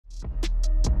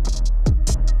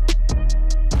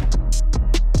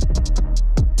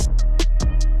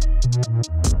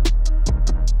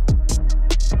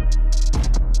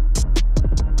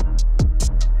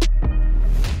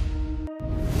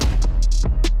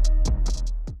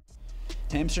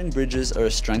Hamstring bridges are a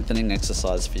strengthening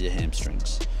exercise for your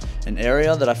hamstrings, an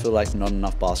area that I feel like not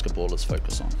enough basketballers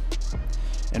focus on.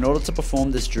 In order to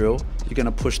perform this drill, you're going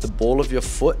to push the ball of your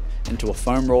foot into a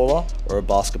foam roller or a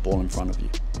basketball in front of you.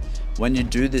 When you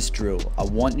do this drill, I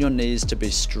want your knees to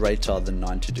be straighter than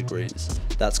 90 degrees.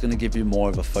 That's going to give you more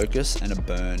of a focus and a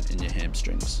burn in your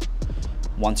hamstrings.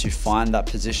 Once you find that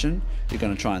position, you're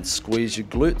going to try and squeeze your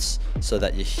glutes so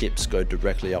that your hips go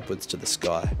directly upwards to the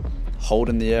sky. Hold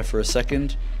in the air for a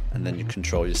second, and then you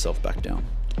control yourself back down.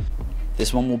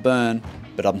 This one will burn,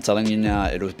 but I'm telling you now,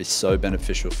 it'll be so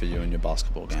beneficial for you in your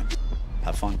basketball game.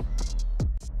 Have fun.